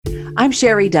I'm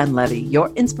Sherry Dunlevy, your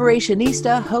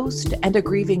inspirationista, host, and a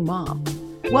grieving mom.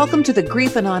 Welcome to the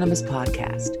Grief Anonymous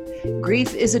podcast.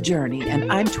 Grief is a journey,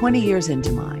 and I'm 20 years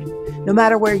into mine. No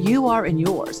matter where you are in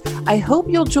yours, I hope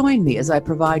you'll join me as I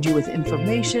provide you with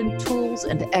information, tools,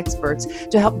 and experts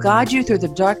to help guide you through the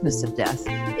darkness of death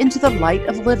into the light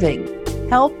of living.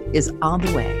 Help is on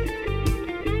the way.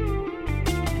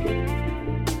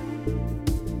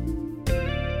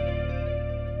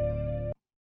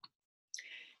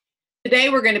 Today,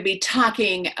 we're going to be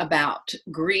talking about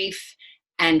grief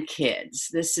and kids.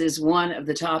 This is one of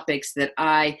the topics that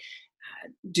I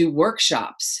do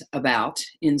workshops about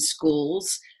in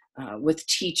schools with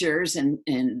teachers and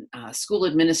school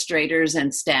administrators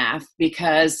and staff,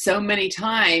 because so many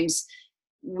times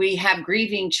we have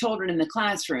grieving children in the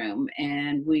classroom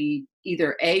and we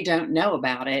either A, don't know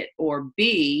about it, or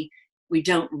B, we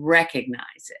don't recognize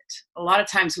it. A lot of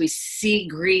times we see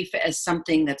grief as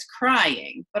something that's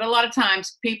crying, but a lot of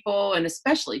times people, and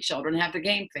especially children, have their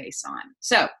game face on.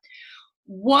 So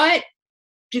what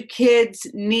do kids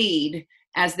need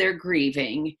as they're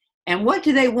grieving, and what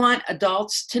do they want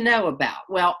adults to know about?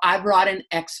 Well, I brought an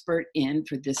expert in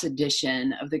for this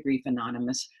edition of the Grief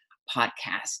Anonymous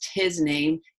podcast. His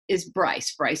name is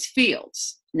Bryce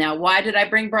Fields. Now, why did I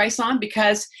bring Bryce on?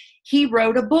 Because he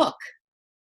wrote a book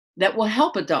that will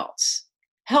help adults,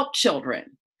 help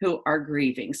children who are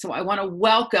grieving. So I want to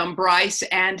welcome Bryce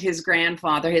and his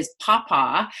grandfather, his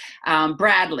papa,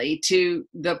 Bradley, to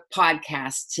the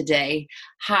podcast today.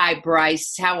 Hi,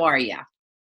 Bryce. How are you?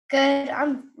 Good.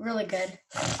 I'm really good.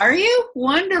 Are you?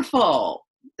 Wonderful.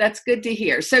 That's good to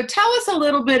hear. So tell us a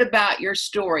little bit about your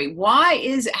story.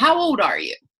 How old are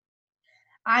you?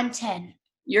 I'm 10.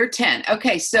 You're 10.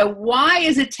 Okay, so why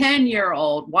is a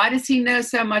 10-year-old, why does he know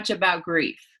so much about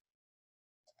grief?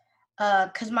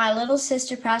 Because my little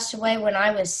sister passed away when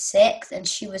I was 6 and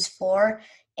she was 4,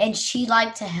 and she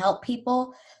liked to help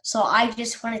people. So I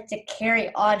just wanted to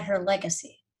carry on her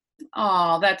legacy.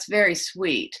 Oh, that's very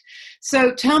sweet.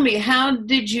 So tell me, how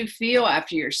did you feel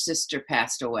after your sister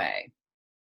passed away?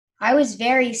 I was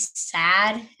very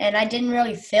sad, and I didn't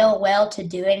really feel well to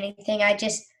do anything. I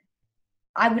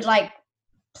would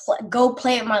go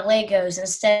play with my Legos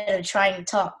instead of trying to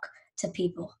talk to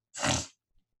people.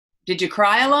 Did you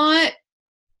cry a lot?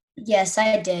 Yes,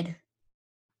 I did.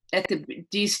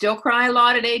 Do you still cry a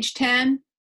lot at age 10?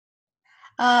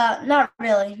 Not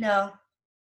really, no.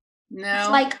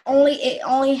 No? It's it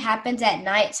only happens at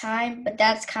nighttime, but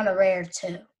that's kind of rare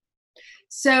too.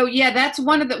 So, yeah, that's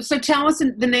one of the, so tell us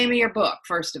the name of your book,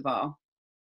 first of all.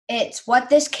 It's What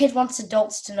This Kid Wants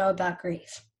Adults to Know About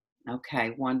Grief.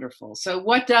 Okay, wonderful. So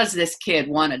what does this kid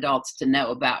want adults to know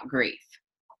about grief?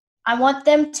 I want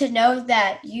them to know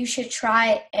that you should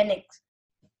try and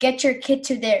get your kid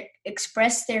to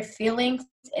express their feelings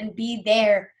and be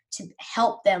there to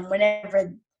help them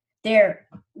whenever they're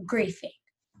grieving.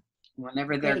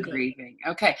 Whenever they're grieving.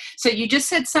 Okay. So you just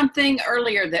said something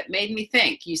earlier that made me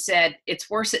think. You said it's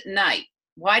worse at night.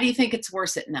 Why do you think it's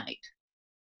worse at night?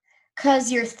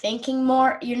 Because you're thinking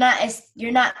more. You're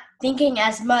not thinking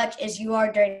as much as you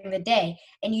are during the day,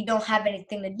 and you don't have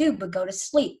anything to do but go to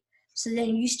sleep. So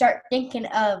then you start thinking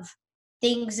of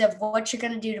things of what you're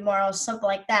going to do tomorrow, something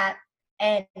like that,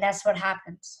 and that's what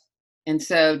happens. And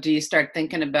so do you start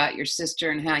thinking about your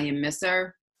sister and how you miss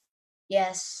her?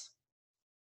 Yes.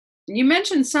 You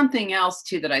mentioned something else,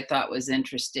 too, that I thought was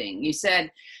interesting. You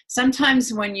said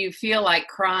sometimes when you feel like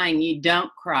crying, you don't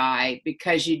cry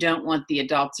because you don't want the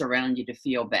adults around you to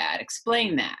feel bad.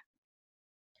 Explain that.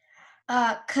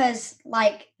 Because,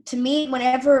 to me,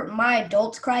 whenever my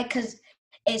adults cry, because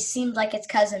it seems like it's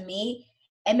because of me,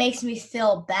 it makes me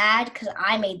feel bad because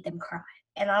I made them cry,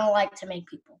 and I don't like to make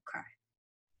people cry.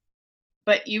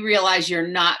 But you realize you're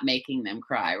not making them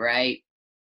cry, right?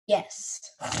 Yes.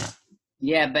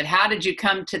 Yeah, but how did you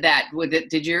come to that?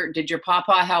 Did your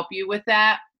papa help you with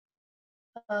that?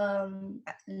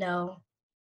 No.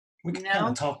 We kind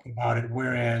of talked about it,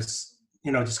 whereas,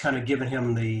 just kind of giving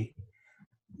him the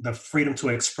freedom to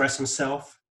express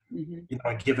himself,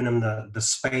 giving him the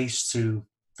space to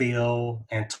feel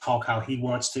and talk how he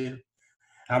wants to.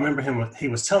 I remember he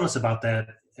was telling us about that,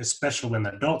 especially when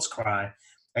the adults cry,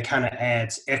 it kind of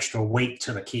adds extra weight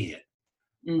to the kid,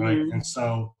 right? And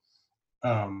so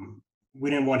we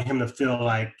didn't want him to feel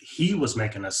like he was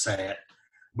making us sad,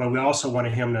 but we also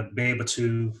wanted him to be able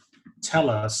to tell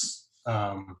us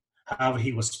how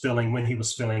he was feeling, when he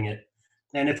was feeling it,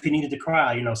 and if he needed to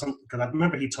cry, because I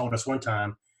remember he told us one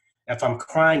time, if I'm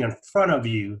crying in front of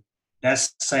you,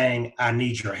 that's saying I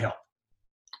need your help.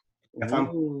 If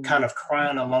I'm kind of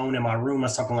crying alone in my room or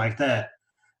something like that,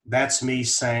 that's me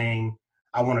saying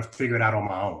I want to figure it out on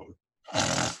my own.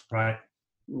 right?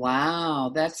 Wow,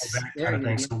 So that's that kind very of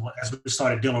thing. good. So as we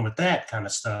started dealing with that kind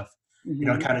of stuff,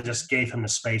 it kind of just gave him the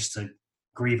space to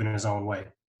grieve in his own way.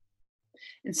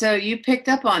 And so you picked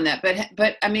up on that,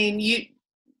 but I mean,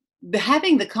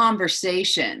 having the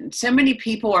conversation. So many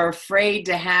people are afraid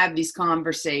to have these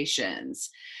conversations.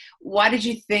 Why did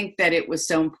you think that it was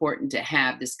so important to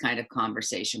have this kind of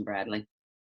conversation, Bradley?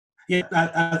 Yeah,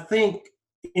 I think,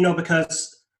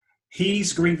 because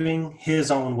he's grieving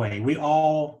his own way. We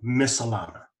all miss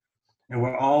Alana, and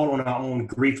we're all on our own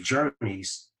grief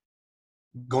journeys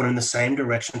going in the same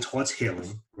direction towards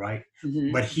healing, right?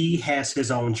 Mm-hmm. But he has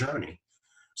his own journey.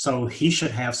 So he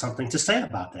should have something to say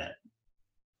about that.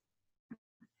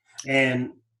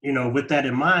 And, with that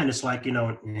in mind, it's like,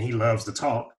 he loves to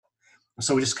talk.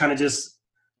 So we just kind of just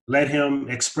let him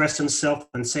express himself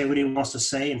and say what he wants to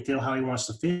say and feel how he wants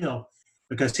to feel,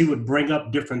 because he would bring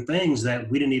up different things that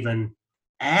we didn't even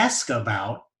ask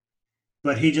about,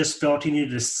 but he just felt he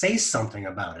needed to say something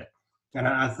about it. And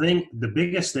I think the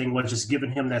biggest thing was just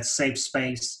giving him that safe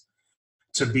space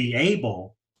to be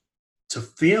able to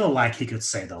feel like he could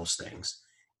say those things,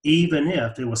 even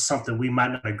if it was something we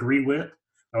might not agree with,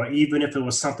 or even if it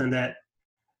was something that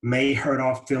may hurt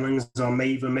our feelings or may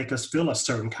even make us feel a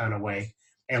certain kind of way.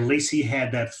 At least he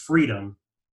had that freedom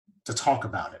to talk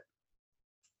about it.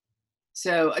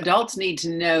 So adults need to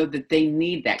know that they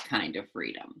need that kind of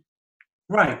freedom.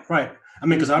 Right. I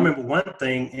mean, because I remember one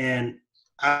thing, and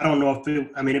I don't know if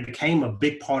it became a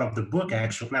big part of the book,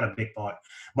 actually, not a big part,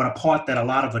 but a part that a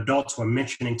lot of adults were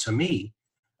mentioning to me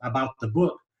about the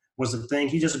book was the thing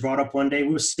he just brought up one day.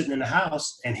 We were sitting in the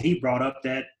house, and he brought up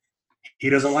that he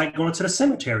doesn't like going to the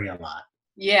cemetery a lot.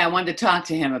 Yeah, I wanted to talk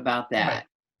to him about that. Right.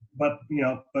 But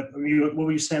what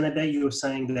were you saying that day? You were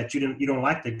saying that you don't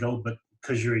like to go, but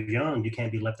because you're young, you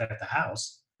can't be left at the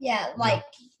house. Yeah, like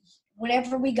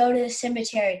whenever we go to the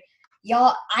cemetery,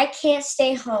 y'all, I can't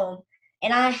stay home,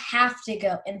 and I have to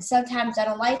go. And sometimes I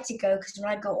don't like to go because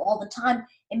when I go all the time,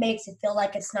 it makes it feel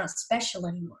like it's not special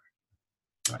anymore.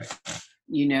 Right.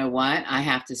 You know what? I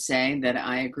have to say that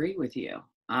I agree with you.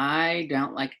 I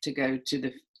don't like to go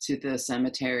to the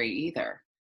cemetery either.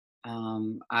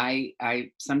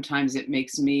 I sometimes it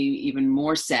makes me even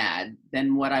more sad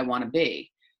than what I want to be.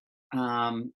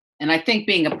 And I think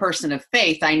being a person of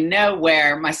faith, I know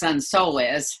where my son's soul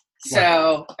is.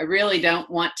 So I really don't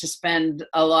want to spend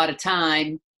a lot of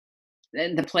time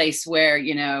in the place where,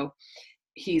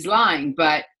 he's lying,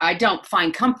 but I don't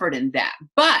find comfort in that.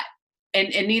 But, and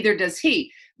neither does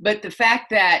he. But the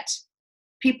fact that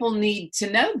people need to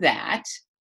know that,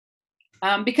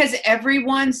 because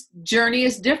everyone's journey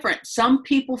is different. Some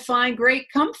people find great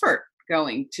comfort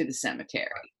going to the cemetery.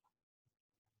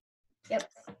 Yep.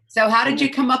 So how did you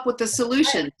come up with the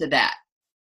solution to that?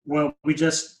 Well, we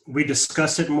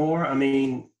discussed it more. I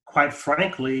mean, quite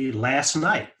frankly, last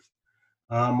night,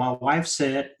 my wife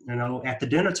said, at the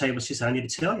dinner table, she said, I need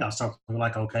to tell y'all something. We're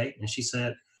like, okay. And she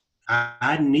said,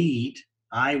 I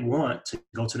want to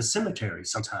go to the cemetery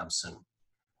sometime soon.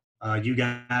 You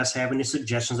guys have any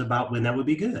suggestions about when that would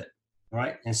be good?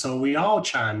 Right. And so we all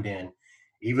chimed in.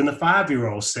 Even the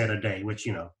 5-year-old said a day, which,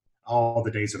 all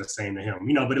the days are the same to him,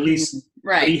 but at least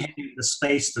he had the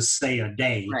space to say a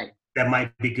day that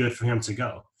might be good for him to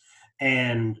go.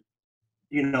 And,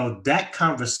 that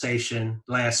conversation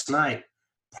last night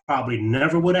probably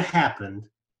never would have happened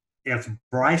if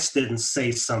Bryce didn't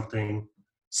say something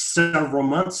several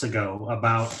months ago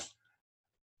about,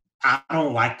 I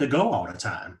don't like to go all the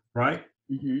time, right?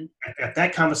 Mm-hmm. If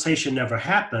that conversation never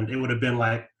happened, it would have been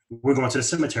like, we're going to the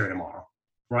cemetery tomorrow,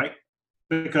 right?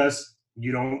 Because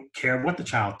you don't care what the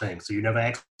child thinks, so you never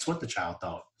ask what the child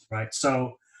thought, right?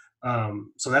 So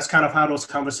that's kind of how those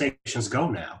conversations go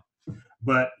now.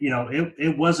 But,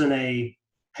 it wasn't a,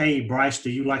 hey, Bryce,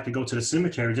 do you like to go to the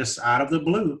cemetery? Just out of the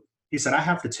blue, he said, I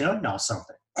have to tell y'all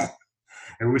something.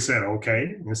 And we said,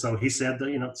 okay. And so he said,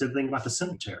 the thing about the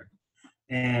cemetery.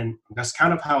 And that's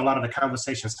kind of how a lot of the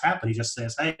conversations happen. He just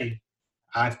says, hey,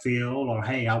 I feel, or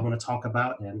hey, I want to talk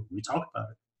about, and we talk about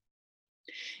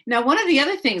it. Now, one of the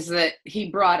other things that he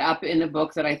brought up in the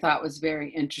book that I thought was very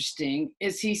interesting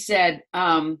is he said,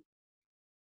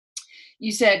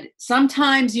 you said,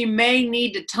 sometimes you may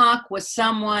need to talk with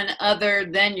someone other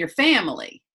than your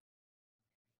family.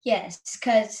 Yes,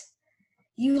 because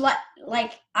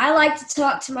I like to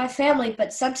talk to my family,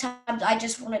 but sometimes I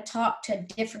just want to talk to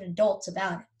different adults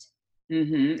about it.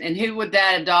 Mm-hmm. And who would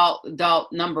that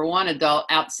adult, number one adult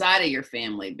outside of your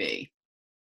family be?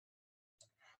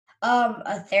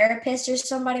 A therapist or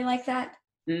somebody like that.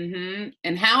 Mm-hmm.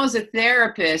 And how is a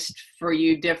therapist for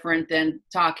you different than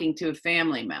talking to a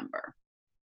family member?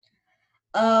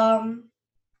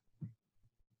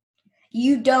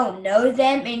 you don't know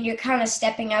them and you're kind of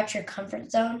stepping out your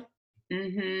comfort zone.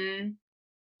 Mm-hmm.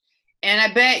 And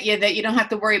I bet you that you don't have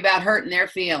to worry about hurting their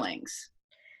feelings.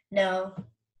 No.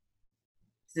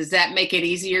 Does that make it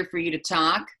easier for you to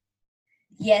talk?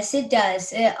 Yes, it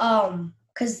does.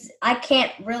 Because I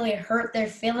can't really hurt their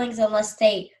feelings unless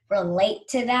they relate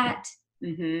to that.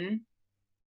 Mm-hmm.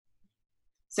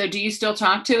 So do you still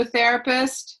talk to a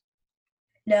therapist?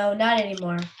 No, not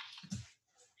anymore.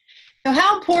 So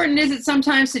how important is it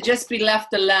sometimes to just be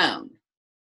left alone?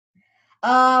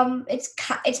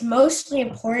 It's mostly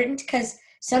important because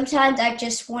sometimes I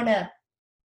just want to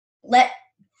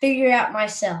figure it out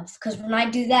myself. Because when I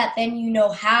do that, then you know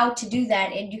how to do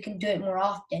that and you can do it more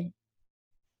often.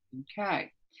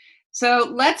 Okay.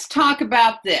 So let's talk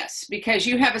about this, because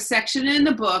you have a section in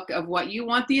the book of what you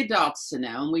want the adults to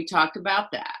know, and we talked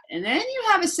about that. And then you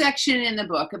have a section in the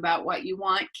book about what you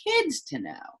want kids to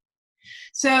know.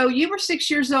 So you were 6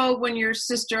 years old when your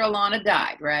sister Alana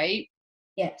died, right?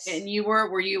 Yes. And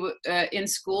were you in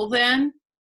school then?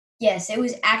 Yes, it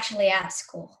was actually at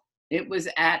school. It was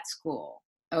at school.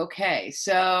 Okay.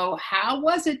 So how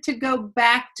was it to go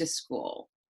back to school?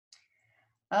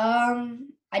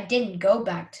 I didn't go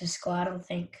back to school, I don't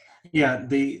think. Yeah,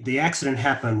 the accident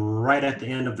happened right at the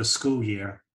end of the school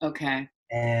year. Okay.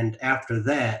 And after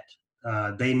that,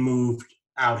 they moved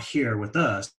out here with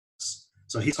us.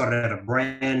 So he started at a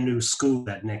brand new school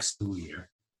that next school year.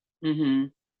 Mm-hmm.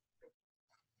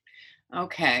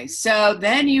 Okay. So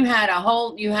then you had a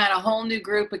whole new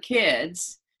group of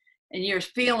kids, and you're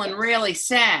feeling really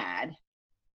sad.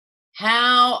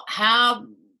 How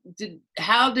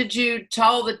did you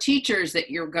tell the teachers that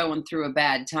you're going through a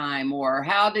bad time, or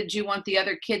how did you want the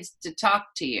other kids to talk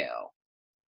to you?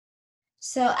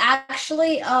 So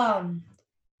actually,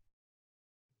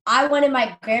 I wanted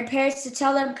my grandparents to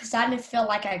tell them because I didn't feel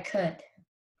like I could.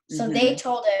 So they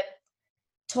told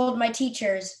my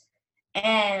teachers,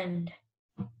 and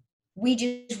we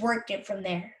just worked it from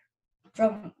there.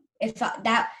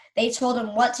 They told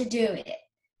them what to do.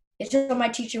 They told my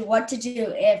teacher what to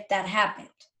do if that happened.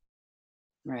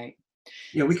 Right.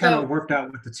 Yeah, we kind of worked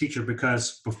out with the teacher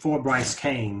because before Bryce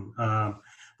came,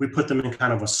 we put them in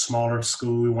kind of a smaller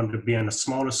school. We wanted to be in a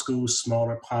smaller school,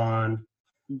 smaller pond,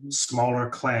 smaller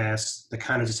class to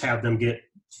kind of just have them get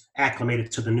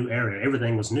acclimated to the new area.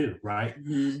 Everything was new, right?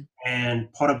 Mm-hmm.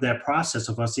 And part of that process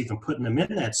of us even putting them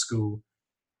in that school,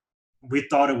 we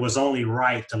thought it was only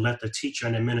right to let the teacher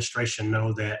and administration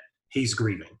know that he's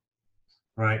grieving,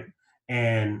 right?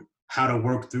 And how to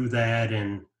work through that,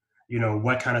 and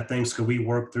what kind of things could we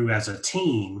work through as a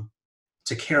team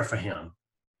to care for him.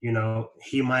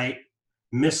 He might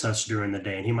miss us during the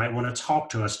day, and he might want to talk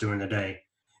to us during the day.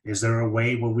 Is there a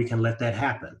way where we can let that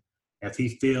happen? If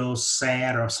he feels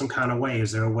sad or some kind of way,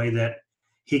 is there a way that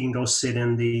he can go sit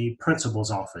in the principal's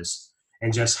office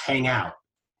and just hang out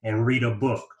and read a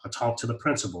book or talk to the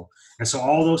principal? And so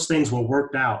all those things were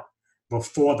worked out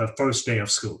before the first day of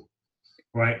school,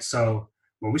 right? So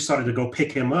when we started to go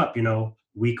pick him up,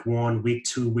 week 1, week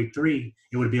 2, week 3,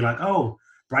 it would be like, oh,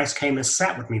 Bryce came and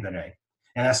sat with me today.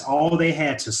 And that's all they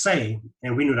had to say.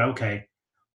 And we knew that, okay,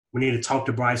 we need to talk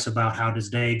to Bryce about how this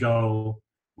day go.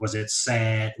 Was it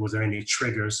sad? Was there any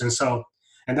triggers?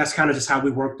 And that's kind of just how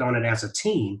we worked on it as a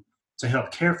team to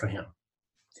help care for him.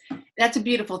 That's a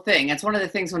beautiful thing. That's one of the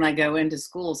things when I go into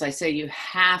schools, I say you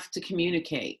have to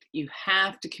communicate. You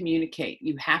have to communicate.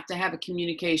 You have to have a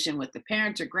communication with the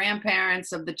parents or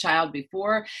grandparents of the child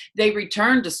before they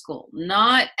return to school,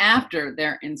 not after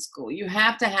they're in school. You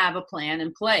have to have a plan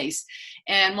in place.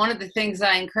 And one of the things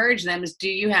I encourage them is, do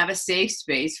you have a safe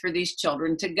space for these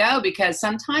children to go? Because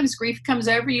sometimes grief comes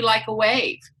over you like a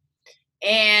wave.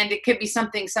 And it could be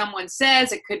something someone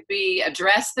says. It could be a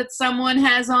dress that someone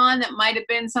has on that might have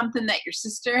been something that your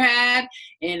sister had.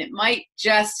 And it might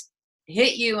just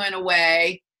hit you in a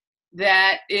way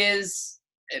that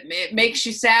it makes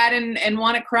you sad and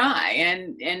want to cry.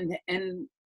 And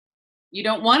you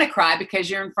don't want to cry because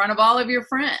you're in front of all of your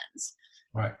friends.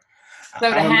 Right.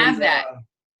 So to have that.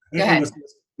 Go ahead.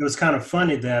 It was kind of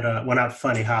funny that, well, not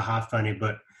funny, funny,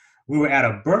 but we were at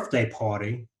a birthday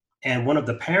party. And one of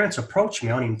the parents approached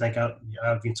me. I don't even think I've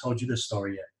even told you this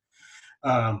story yet.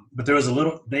 But there was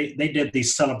they did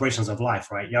these celebrations of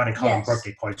life, right? Y'all didn't call them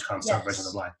birthday parties, you call them celebrations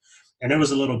of life. And there was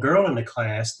a little girl in the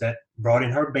class that brought in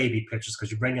her baby pictures,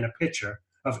 because you bring in a picture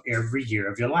of every year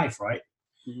of your life, right?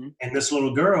 Mm-hmm. And this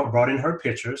little girl brought in her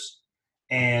pictures,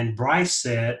 and Bryce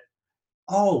said,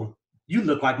 "Oh, you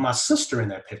look like my sister in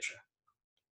that picture."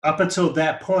 Up until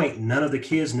that point, none of the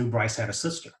kids knew Bryce had a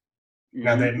sister.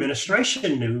 Now, the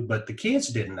administration knew, but the kids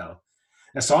didn't know.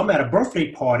 And so I'm at a birthday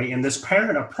party, and this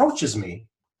parent approaches me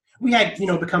we had,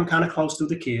 become kind of close through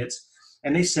the kids.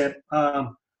 And they said,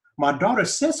 my daughter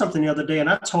said something the other day, and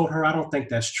I told her I don't think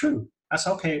that's true. I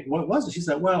said, okay, what was it? She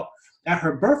said, well, at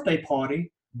her birthday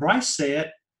party, Bryce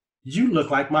said, you look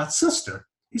like my sister.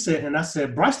 He said, and I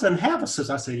said, Bryce doesn't have a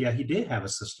sister. I said, yeah, he did have a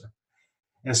sister.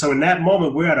 And so in that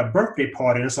moment, we're at a birthday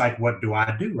party, and it's like, what do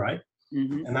I do, right?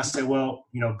 Mm-hmm. And I said, well,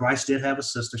 Bryce did have a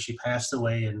sister. She passed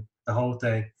away and the whole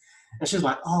thing. And she's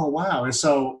like, oh, wow. And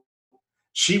so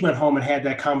she went home and had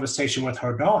that conversation with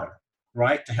her daughter,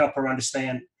 right, to help her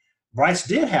understand Bryce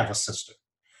did have a sister.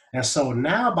 And so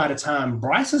now by the time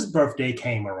Bryce's birthday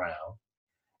came around,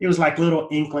 it was like little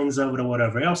inklings of it or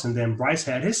whatever else. And then Bryce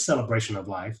had his celebration of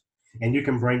life. And you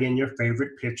can bring in your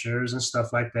favorite pictures and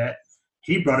stuff like that.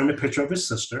 He brought in a picture of his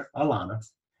sister, Alana.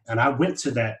 And I went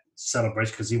to that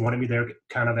celebration because he wanted me there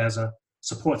kind of as a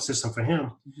support system for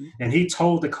him. Mm-hmm. And he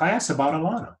told the class about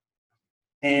Alana.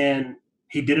 And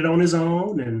he did it on his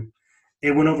own, and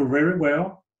it went over very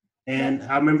well. And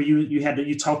I remember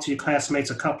you talked to your classmates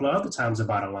a couple of other times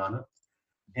about Alana.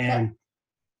 And,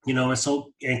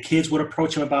 and kids would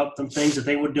approach him about some things that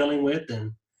they were dealing with.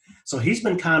 And so he's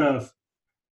been kind of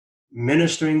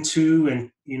ministering to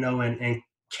and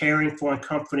caring for and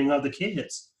comforting other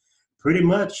kids pretty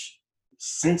much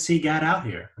since he got out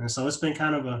here. And so it's been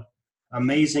kind of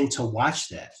amazing to watch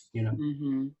that,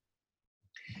 Mm-hmm.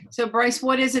 So Bryce,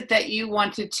 what is it that you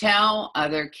want to tell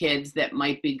other kids that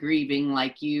might be grieving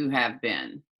like you have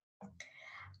been?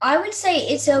 I would say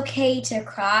it's okay to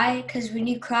cry, because when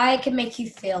you cry, it can make you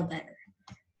feel better.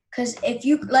 Because if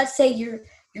let's say you're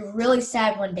really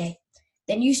sad one day,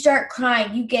 then you start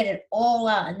crying, you get it all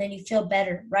out, and then you feel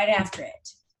better right after it.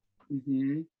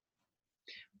 Mm-hmm.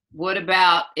 What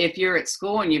about if you're at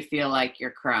school and you feel like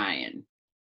you're crying?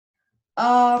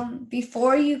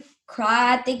 Before you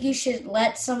cry, I think you should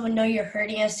let someone know you're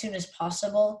hurting as soon as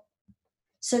possible,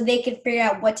 so they can figure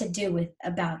out what to do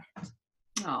about it.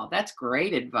 Oh, that's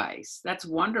great advice. That's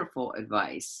wonderful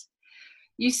advice.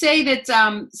 You say that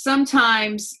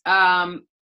sometimes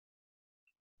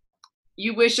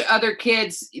you wish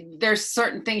there's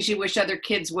certain things you wish other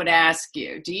kids would ask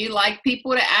you. Do you like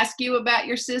people to ask you about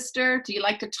your sister? Do you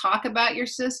like to talk about your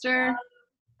sister?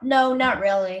 No, not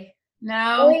really.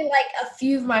 No? Only like a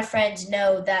few of my friends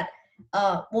know that.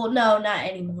 No, not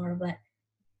anymore, but.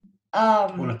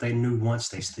 Well, if they knew once,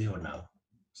 they still know.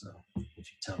 So if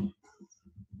you tell them.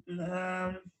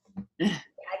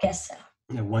 I guess so.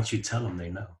 Yeah, once you tell them,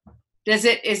 they know. Does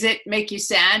it make you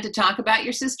sad to talk about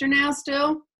your sister now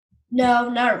still? No,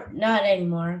 not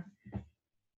anymore.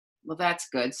 Well, that's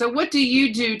good. So what do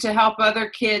you do to help other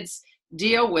kids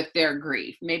deal with their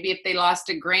grief? Maybe if they lost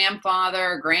a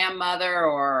grandfather, a grandmother,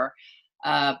 or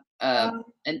an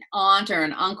aunt or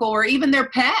an uncle, or even their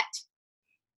pet?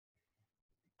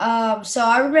 So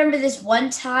I remember this one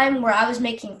time where I was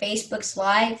making Facebook's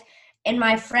Live, and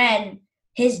my friend,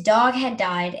 his dog had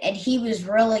died, and he was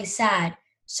really sad.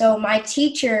 So my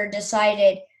teacher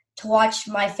decided to watch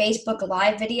my Facebook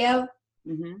Live video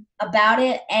about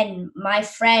it, and my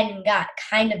friend got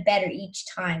kind of better each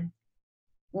time.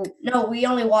 Well, no, we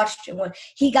only watched it once.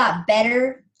 He got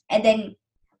better, and then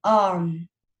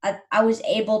I was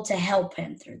able to help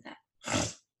him through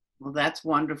that. Well, that's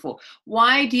wonderful.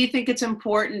 Why do you think it's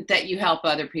important that you help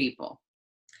other people?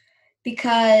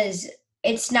 Because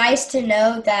it's nice to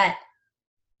know that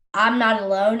I'm not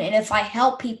alone, and if I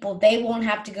help people, they won't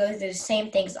have to go through the same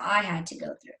things I had to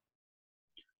go through.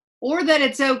 Or that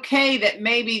it's okay that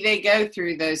maybe they go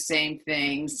through those same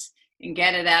things and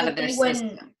get it out of their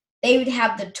system. They would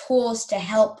have the tools to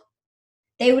help.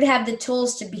 They would have the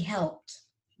tools to be helped.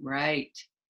 Right.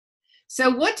 So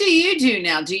what do you do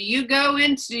now? Do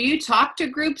you talk to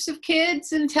groups of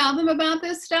kids and tell them about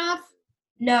this stuff?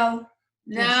 No.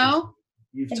 No?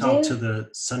 You've talked to the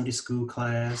Sunday school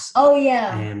class. Oh,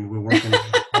 yeah. And we're working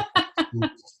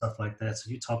on stuff like that. So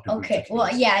you talk to okay.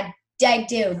 Well, yeah, I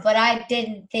do. But I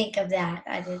didn't think of that.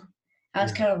 That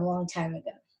was kind of a long time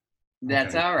ago.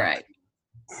 That's all right.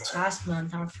 Last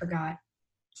month, I forgot.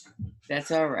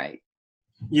 That's all right.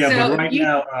 Yeah, so but right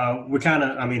now, we're kind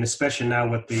of, especially now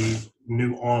with the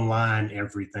new online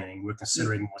everything, we're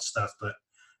considering more stuff.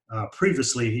 But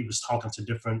previously, he was talking to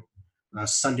different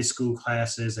Sunday school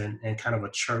classes and kind of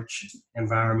a church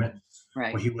environment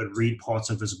where he would read parts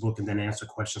of his book and then answer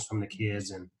questions from the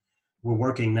kids. And we're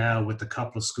working now with a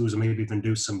couple of schools and maybe even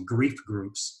do some grief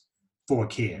groups for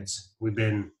kids. We've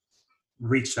been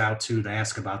reached out to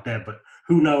ask about that, but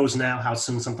who knows now how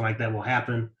soon something like that will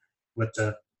happen with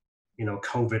the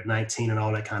COVID-19 and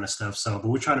all that kind of stuff. So, but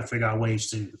we're trying to figure out ways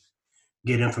to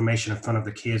get information in front of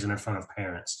the kids and in front of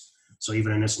parents. So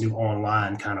even in this new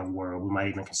online kind of world, we might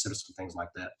even consider some things like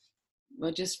that.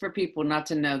 Well, just for people not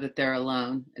to know that they're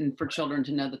alone, and for children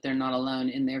to know that they're not alone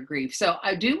in their grief. So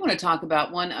I do want to talk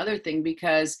about one other thing,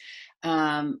 because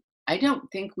I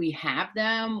don't think we have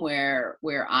them where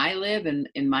I live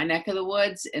in my neck of the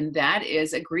woods, and that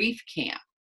is a grief camp.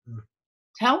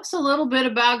 Tell us a little bit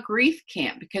about grief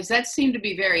camp, because that seemed to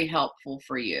be very helpful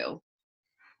for you.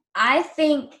 I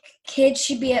think kids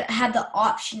should have the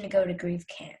option to go to grief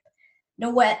camp.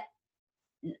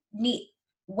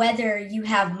 Whether you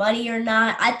have money or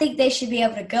not, I think they should be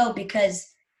able to go, because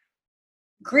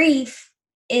grief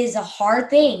is a hard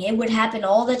thing. It would happen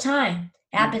all the time.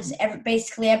 It happens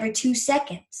basically every 2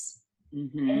 seconds.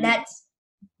 Mm-hmm. And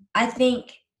I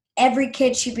think every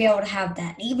kid should be able to have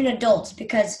that, even adults,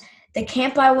 because the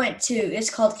camp I went to is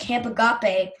called Camp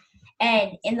Agape,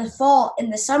 and in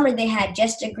the summer, they had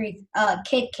just a grief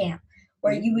kid camp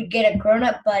where you would get a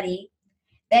grown-up buddy.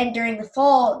 Then during the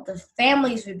fall, the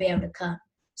families would be able to come.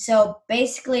 So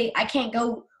basically, I can't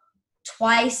go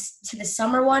twice to the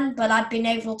summer one, but I've been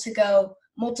able to go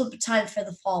multiple times for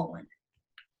the fall one.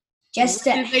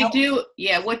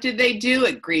 What did they do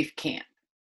at grief camp?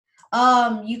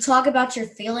 You talk about your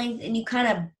feelings, and you kind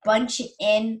of bunch it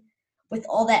in with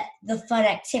all the fun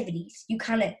activities. You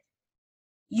kind of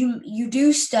you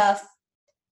do stuff,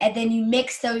 and then you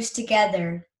mix those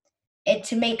together and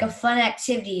to make a fun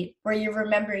activity where you're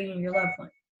remembering your loved one.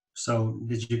 So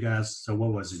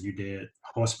what was it? You did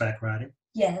horseback riding?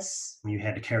 Yes. You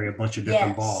had to carry a bunch of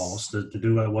different balls to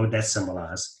do it. What would that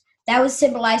symbolize? That would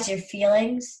symbolize your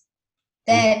feelings.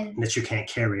 Then that you can't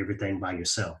carry everything by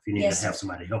yourself. You need to have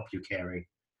somebody help you carry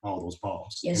all those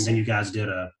balls. Yes, and then you guys did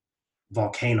a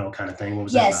volcano kind of thing. What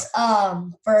was that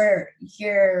about?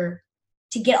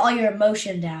 To get all your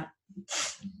emotions out.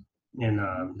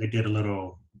 And they did a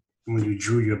little, when you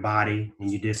drew your body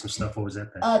and you did some stuff. What was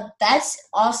that? That's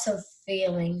also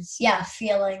feelings. Yeah,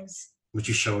 feelings. But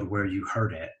you showed where you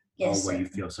hurt at, yes, or where you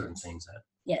feel certain things at.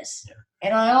 Yes. Yeah.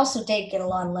 And I also did get a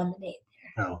lot of lemonade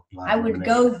there. Oh, I would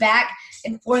go back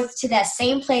and forth to that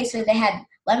same place where they had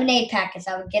lemonade packets.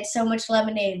 I would get so much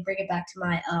lemonade and bring it back to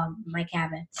my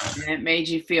cabin. And it made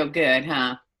you feel good,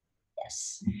 huh?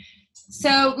 Yes.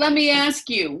 So let me ask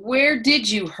you, where did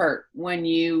you hurt when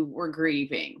you were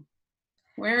grieving?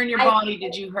 Where in your body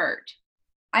did you hurt?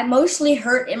 I mostly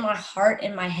hurt in my heart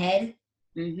and my head.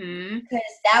 Mm-hmm. Because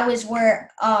that was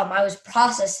where I was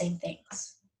processing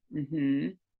things. Mm-hmm.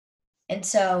 And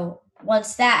so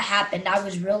once that happened, I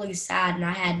was really sad, and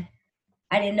I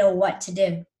didn't know what to do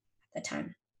at the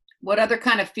time. What other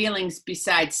kind of feelings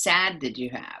besides sad did you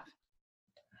have?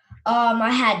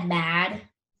 I had mad.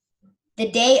 The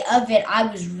day of it, I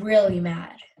was really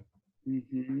mad.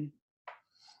 Mm-hmm.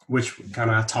 Which kind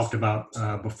of I talked about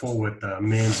before with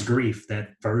men's grief.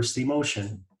 That first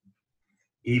emotion,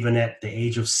 even at the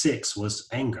age of 6, was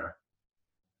anger.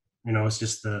 It's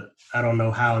just I don't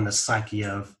know how in the psyche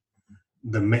of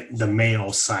the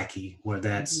male psyche where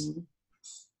that's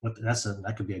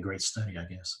that could be a great study, I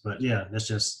guess. But yeah, that's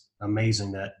just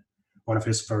amazing that one of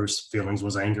his first feelings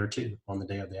was anger too on the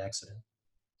day of the accident.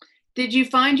 Did you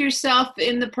find yourself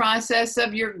in the process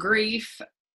of your grief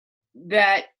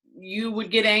that you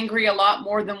would get angry a lot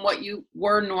more than what you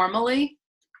were normally?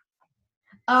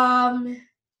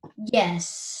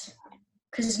 Yes.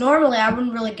 Because normally I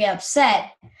wouldn't really get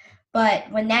upset, but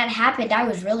when that happened, I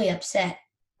was really upset.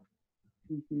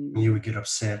 Mm-hmm. You would get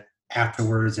upset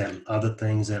afterwards at other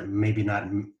things that maybe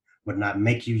would not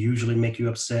usually make you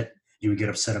upset. You would get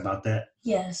upset about that?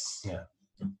 Yes. Yeah.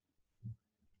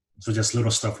 So just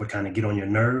little stuff would kind of get on your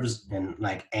nerves, and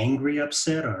like angry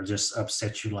upset, or just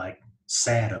upset you like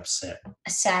sad upset? A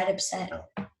sad upset.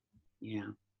 Yeah.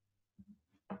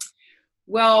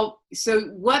 Well, so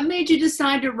what made you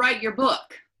decide to write your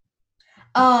book?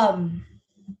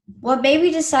 What made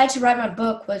me decide to write my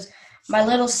book was my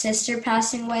little sister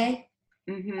passing away.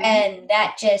 Mm-hmm. And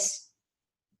that just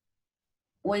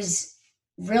was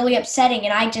really upsetting.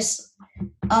 And I just,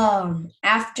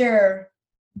 after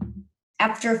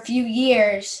a few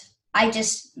years,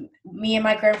 me and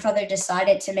my grandfather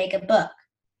decided to make a book.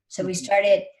 So we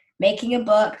started making a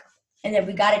book, and then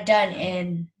we got it done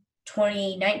in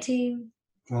 2019.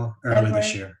 Well, early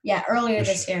this year. Yeah, earlier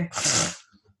this year.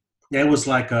 Yeah, it was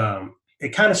like,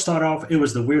 it kind of started off, it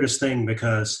was the weirdest thing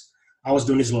because I was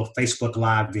doing these little Facebook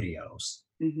Live videos.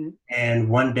 Mm-hmm. And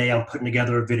one day I'm putting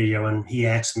together a video, and he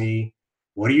asked me,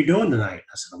 "What are you doing tonight?"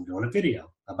 I said, "I'm doing a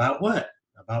video." "About what?"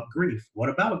 "About grief." "What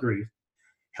about grief?"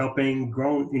 Helping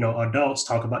grown, adults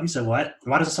talk about. He said, "What?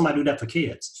 Why doesn't somebody do that for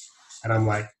kids?" And I'm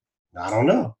like, "I don't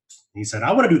know." He said,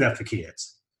 "I want to do that for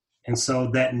kids." And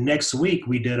so that next week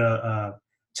we did a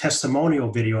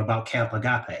testimonial video about Camp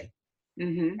Agape.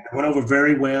 Mm-hmm. It went over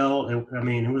very well. It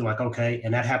was like, okay.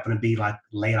 And that happened to be like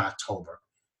late October.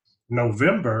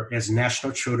 November is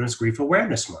National Children's Grief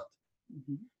Awareness Month.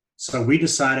 Mm-hmm. So we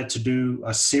decided to do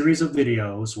a series of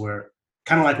videos where,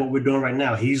 kind of like what we're doing right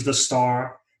now, he's the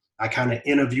star. I kind of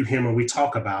interview him and we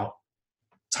talk about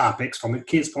topics from a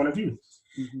kid's point of view.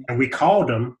 Mm-hmm. And we called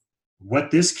them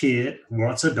What This Kid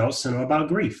Wants Adults to Know About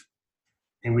Grief.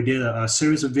 And we did a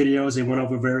series of videos. They went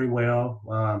over very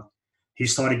well. He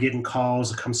started getting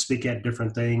calls to come speak at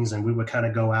different things, and we would kind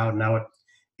of go out and I would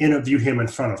interview him in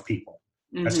front of people.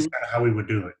 Mm-hmm. That's just kind of how we would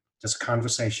do it. Just a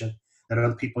conversation that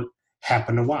other people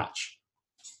happen to watch.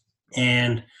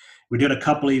 And we did a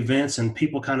couple of events and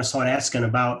people kind of started asking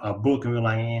about a book, and we were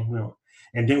like, well.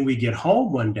 And then we get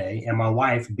home one day and my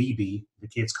wife, BB, the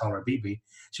kids call her BB,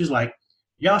 she's like,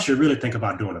 y'all should really think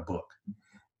about doing a book.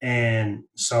 And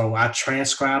so I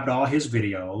transcribed all his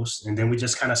videos, and then we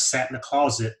just kind of sat in the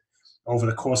closet over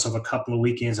the course of a couple of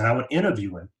weekends, and I would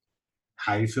interview him.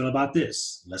 How you feel about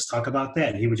this? Let's talk about that.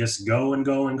 And he would just go and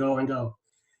go and go and go.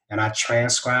 And I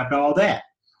transcribed all that.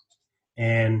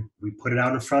 And we put it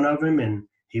out in front of him, and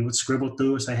he would scribble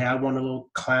through and say, hey, I want a little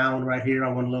clown right here.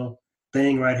 I want a little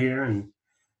thing right here. And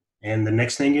the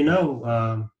next thing you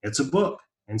know, it's a book.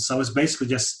 And so it's basically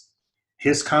just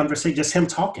his conversation, just him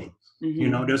talking. Mm-hmm. You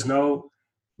know, there's no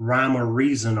rhyme or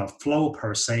reason or flow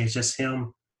per se. It's just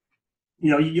him. You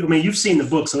know, you've seen the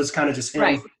book, so it's kind of just him.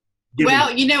 Right.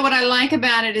 Well, you know what I like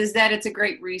about it is that it's a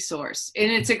great resource,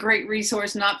 and it's a great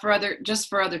resource not for just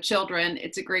for other children.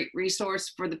 It's a great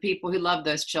resource for the people who love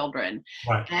those children,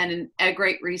 right. And a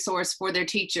great resource for their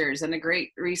teachers, and a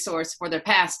great resource for their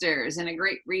pastors, and a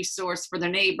great resource for their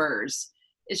neighbors.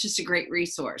 It's just a great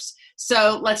resource.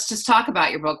 So let's just talk about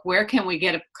your book. Where can we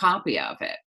get a copy of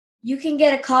it? You can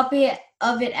get a copy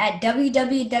of it at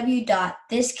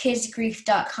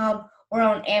www.thiskidsgrief.com or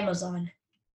on Amazon.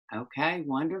 Okay,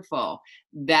 wonderful.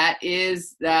 That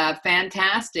is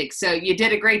fantastic. So you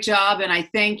did a great job, and I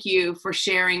thank you for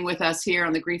sharing with us here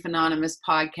on the Grief Anonymous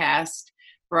podcast,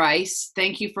 Bryce.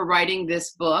 Thank you for writing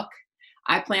this book.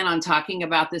 I plan on talking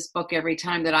about this book every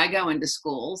time that I go into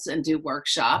schools and do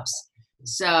workshops.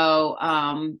 So,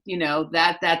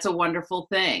 that's a wonderful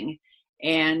thing.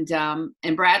 And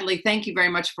Bradley, thank you very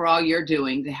much for all you're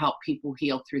doing to help people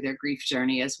heal through their grief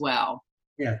journey as well.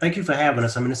 Yeah, thank you for having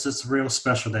us. I mean, it's just real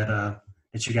special that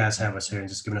you guys have us here and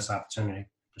just giving us the opportunity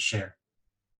to share.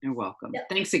 You're welcome. Yep.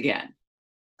 Thanks again.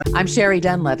 I'm Sherry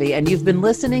Dunlevy, and you've been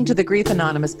listening to the Grief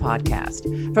Anonymous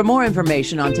podcast. For more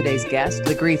information on today's guest,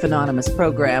 the Grief Anonymous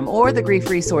program, or the Grief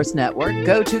Resource Network,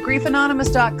 go to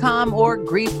griefanonymous.com or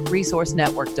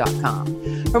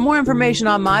griefresourcenetwork.com. For more information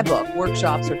on my book,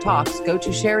 workshops, or talks, go to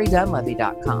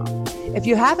sherrydunlevy.com. If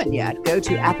you haven't yet, go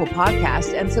to Apple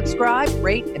Podcasts and subscribe,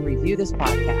 rate, and review this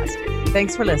podcast.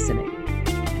 Thanks for listening.